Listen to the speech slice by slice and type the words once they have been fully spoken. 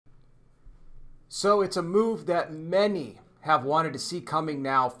So it's a move that many have wanted to see coming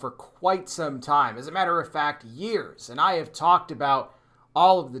now for quite some time. As a matter of fact, years. And I have talked about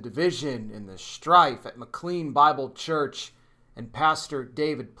all of the division and the strife at Mclean Bible Church and Pastor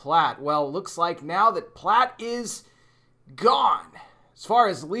David Platt. Well, it looks like now that Platt is gone as far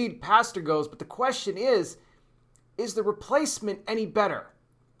as lead pastor goes. But the question is the replacement any better?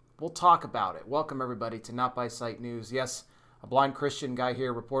 We'll talk about it. Welcome, everybody, to Not By Sight News. Yes, a blind Christian guy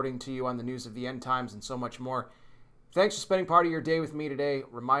here reporting to you on the news of the end times and so much more. Thanks for spending part of your day with me today,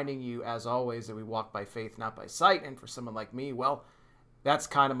 reminding you, as always, that we walk by faith, not by sight. And for someone like me, well, that's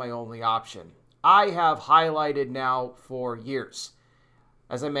kind of my only option. I have highlighted now for years,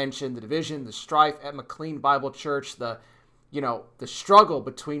 as I mentioned, the division, the strife at Mclean Bible Church, the struggle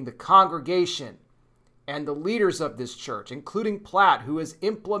between the congregation and the leaders of this church, including Platt, who has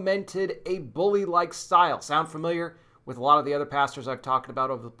implemented a bully-like style. Sound familiar with a lot of the other pastors I've talked about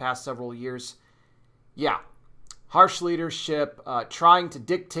over the past several years? Yeah. Harsh leadership, trying to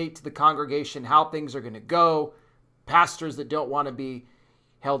dictate to the congregation how things are going to go, pastors that don't want to be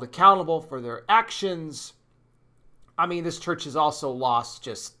held accountable for their actions. I mean, this church has also lost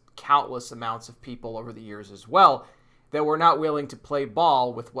just countless amounts of people over the years as well that were not willing to play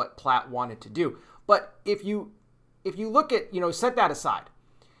ball with what Platt wanted to do. But if you look at, set that aside,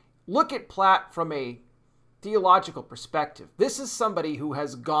 look at Platt from a theological perspective. This is somebody who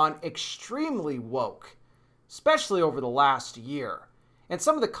has gone extremely woke, especially over the last year. And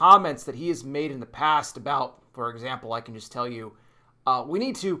some of the comments that he has made in the past about, for example, I can just tell you, we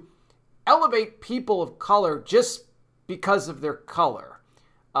need to elevate people of color just because of their color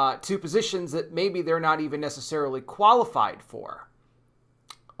to positions that maybe they're not even necessarily qualified for.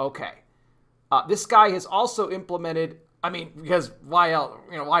 Okay. This guy has also implemented, because why else?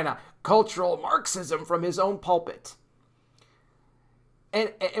 Why not? Cultural Marxism from his own pulpit.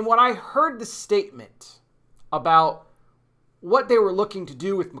 And when I heard the statement about what they were looking to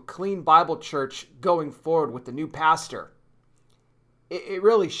do with Mclean Bible Church going forward with the new pastor, it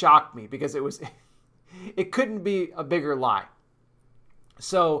really shocked me because it couldn't be a bigger lie.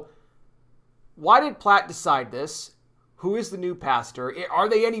 So why did Platt decide this? Who is the new pastor? Are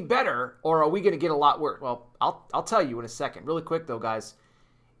they any better, or are we going to get a lot worse? Well, I'll tell you in a second. Really quick, though, guys.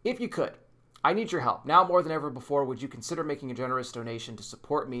 If you could, I need your help. Now more than ever before, would you consider making a generous donation to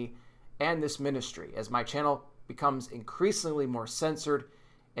support me and this ministry as my channel becomes increasingly more censored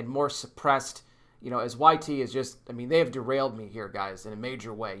and more suppressed? As YT is just, they have derailed me here, guys, in a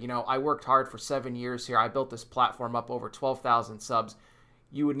major way. I worked hard for 7 years here. I built this platform up over 12,000 subs.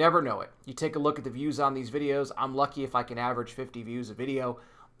 You would never know it. You take a look at the views on these videos. I'm lucky if I can average 50 views a video.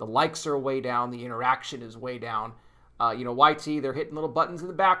 The likes are way down. The interaction is way down. YT, they're hitting little buttons in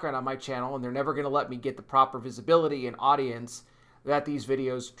the background on my channel, and they're never going to let me get the proper visibility and audience that these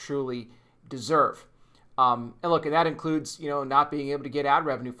videos truly deserve. And look, and that includes, not being able to get ad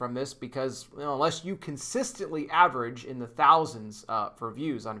revenue from this because, unless you consistently average in the thousands for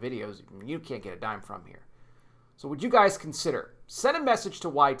views on videos, you can't get a dime from here. So would you guys consider, send a message to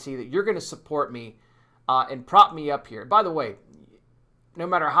YT that you're going to support me and prop me up here. By the way, no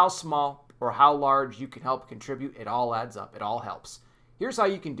matter how small or how large you can help contribute, it all adds up. It all helps. Here's how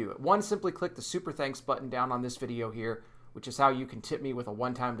you can do it. One, simply click the super thanks button down on this video here, which is how you can tip me with a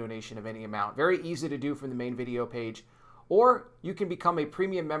one-time donation of any amount. Very easy to do from the main video page. Or you can become a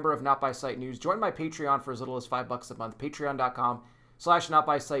premium member of Not By Sight News. Join my Patreon for as little as $5 a month.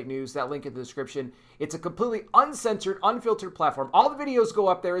 Patreon.com/NotBySightNews. That link in the description. It's a completely uncensored, unfiltered platform. All the videos go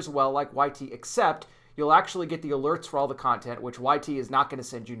up there as well, like YT, except you'll actually get the alerts for all the content, which YT is not going to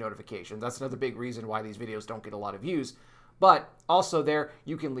send you notifications. That's another big reason why these videos don't get a lot of views. But also there,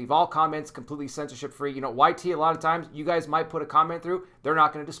 you can leave all comments completely censorship-free. YT, a lot of times, you guys might put a comment through. They're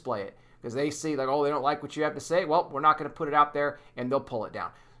not going to display it because they see, they don't like what you have to say. Well, we're not going to put it out there, and they'll pull it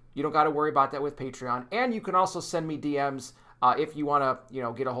down. You don't got to worry about that with Patreon. And you can also send me DMs if you want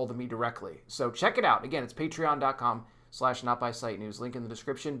to, get a hold of me directly. So check it out. Again, it's patreon.com/NotBySightNews. Link in the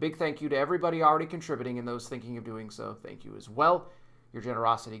description. Big thank you to everybody already contributing and those thinking of doing so. Thank you as well. Your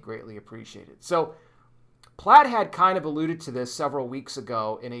generosity greatly appreciated. So Platt had kind of alluded to this several weeks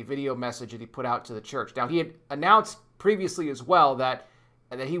ago in a video message that he put out to the church. Now, he had announced previously as well that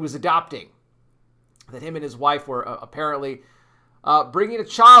he was adopting, that him and his wife were apparently bringing a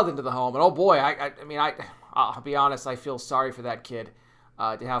child into the home. And oh boy, I'll be honest, I feel sorry for that kid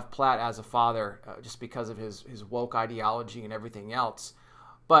to have Platt as a father just because of his woke ideology and everything else.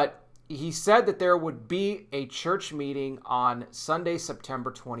 But he said that there would be a church meeting on Sunday,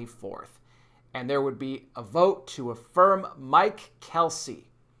 September 24th. And there would be a vote to affirm Mike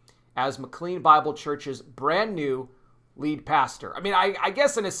Kelsey as Mclean Bible Church's brand new lead pastor. I mean, I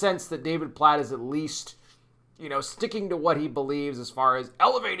guess in a sense that David Platt is at least, sticking to what he believes as far as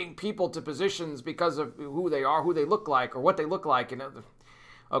elevating people to positions because of who they are, who they look like, or what they look like.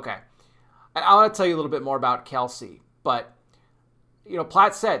 Okay. I want to tell you a little bit more about Kelsey, but,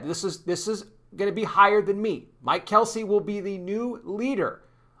 Platt said, this is going to be higher than me. Mike Kelsey will be the new leader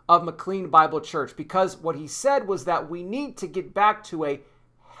of Mclean Bible Church, because what he said was that we need to get back to a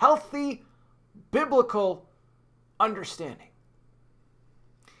healthy biblical understanding.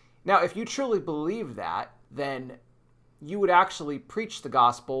 Now, if you truly believe that, then you would actually preach the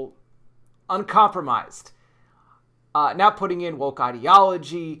gospel uncompromised, not putting in woke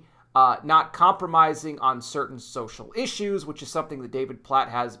ideology, not compromising on certain social issues, which is something that David Platt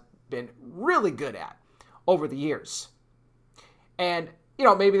has been really good at over the years. And,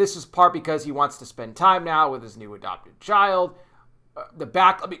 maybe this is part because he wants to spend time now with his new adopted child. The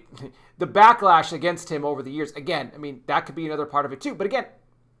backlash against him over the years, again, that could be another part of it too. But again,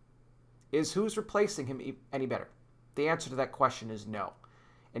 is who's replacing him any better? The answer to that question is no.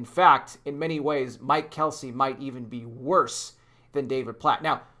 In fact, in many ways, Mike Kelsey might even be worse than David Platt.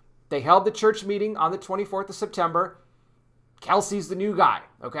 Now, they held the church meeting on the 24th of September. Kelsey's the new guy,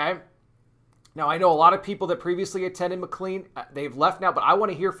 okay? Now, I know a lot of people that previously attended Mclean, they've left now, but I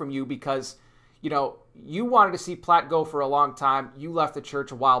want to hear from you because, you wanted to see Platt go for a long time. You left the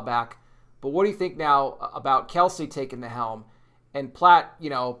church a while back. But what do you think now about Kelsey taking the helm and Platt,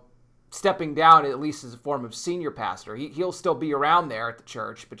 stepping down at least as a form of senior pastor? He'll still be around there at the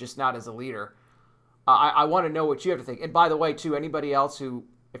church, but just not as a leader. I want to know what you have to think. And by the way, too, anybody else who,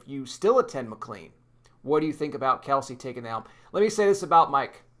 if you still attend Mclean, what do you think about Kelsey taking the helm? Let me say this about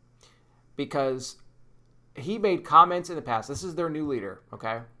Mike, because he made comments in the past. This is their new leader,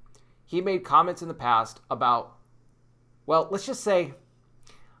 okay? He made comments in the past about, well, let's just say,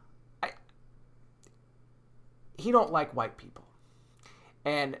 he don't like white people.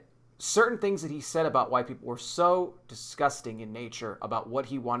 And certain things that he said about white people were so disgusting in nature about what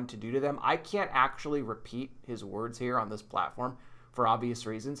he wanted to do to them. I can't actually repeat his words here on this platform for obvious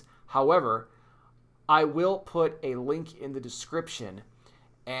reasons. However, I will put a link in the description,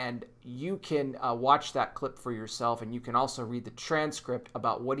 and you can watch that clip for yourself, and you can also read the transcript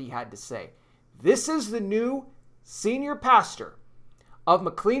about what he had to say. This is the new senior pastor of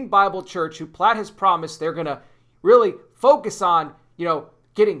Mclean Bible Church, who Platt has promised they're going to really focus on,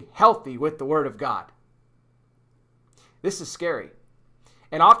 getting healthy with the Word of God. This is scary.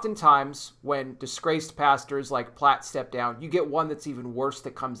 And oftentimes, when disgraced pastors like Platt step down, you get one that's even worse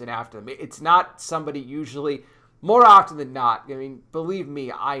that comes in after them. It's not somebody usually, more often than not. Believe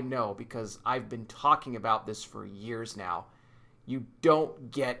me, I know, because I've been talking about this for years now. You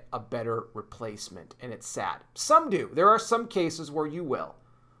don't get a better replacement, and it's sad. Some do. There are some cases where you will,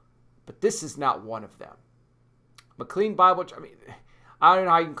 but this is not one of them. Mclean Bible, I don't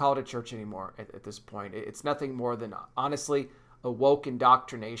know how you can call it a church anymore at this point. It's nothing more than, honestly, a woke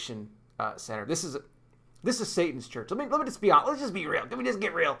indoctrination center. This is Satan's church. Let me just be honest. Let's just be real. Let me just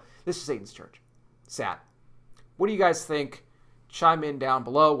get real. This is Satan's church. Sad. What do you guys think? Chime in down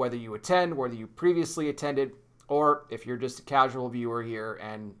below, whether you attend, whether you previously attended, or if you're just a casual viewer here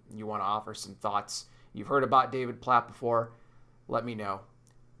and you want to offer some thoughts. You've heard about David Platt before. Let me know.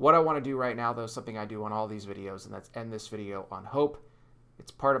 What I want to do right now, though, is something I do on all these videos, and that's end this video on hope.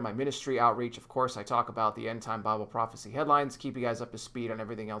 It's part of my ministry outreach. Of course, I talk about the end-time Bible prophecy headlines, keep you guys up to speed on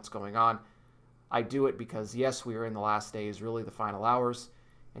everything else going on. I do it because, yes, we are in the last days, really the final hours,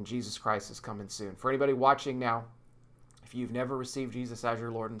 and Jesus Christ is coming soon. For anybody watching now, if you've never received Jesus as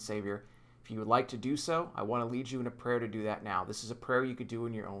your Lord and Savior, if you would like to do so, I want to lead you in a prayer to do that now. This is a prayer you could do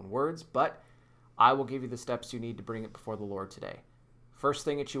in your own words, but I will give you the steps you need to bring it before the Lord today. First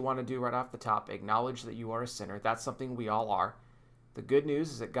thing that you want to do right off the top, acknowledge that you are a sinner. That's something we all are. The good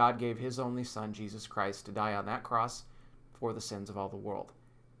news is that God gave his only son, Jesus Christ, to die on that cross for the sins of all the world.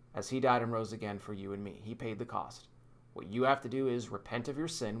 As he died and rose again for you and me, he paid the cost. What you have to do is repent of your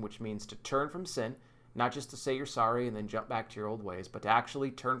sin, which means to turn from sin, not just to say you're sorry and then jump back to your old ways, but to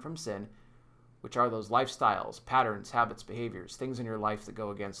actually turn from sin, which are those lifestyles, patterns, habits, behaviors, things in your life that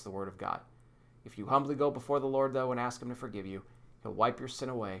go against the Word of God. If you humbly go before the Lord, though, and ask him to forgive you, he'll wipe your sin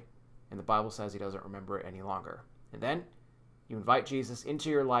away, and the Bible says he doesn't remember it any longer. And then you invite Jesus into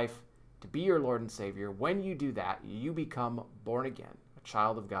your life to be your Lord and Savior. When you do that, you become born again, a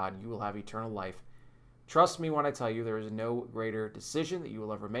child of God. You will have eternal life. Trust me when I tell you there is no greater decision that you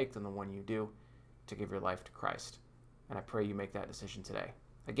will ever make than the one you do to give your life to Christ. And I pray you make that decision today.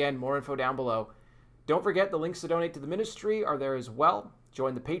 Again, more info down below. Don't forget the links to donate to the ministry are there as well.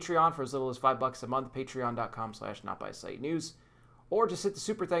 Join the Patreon for as little as $5 a month, patreon.com/notbysightnews. or just hit the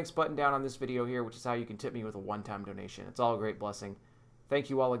super thanks button down on this video here, which is how you can tip me with a one-time donation. It's all a great blessing. Thank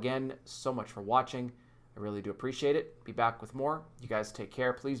you all again so much for watching. I really do appreciate it. Be back with more. You guys take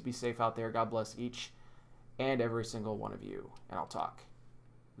care. Please be safe out there. God bless each and every single one of you. And I'll talk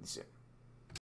with you soon.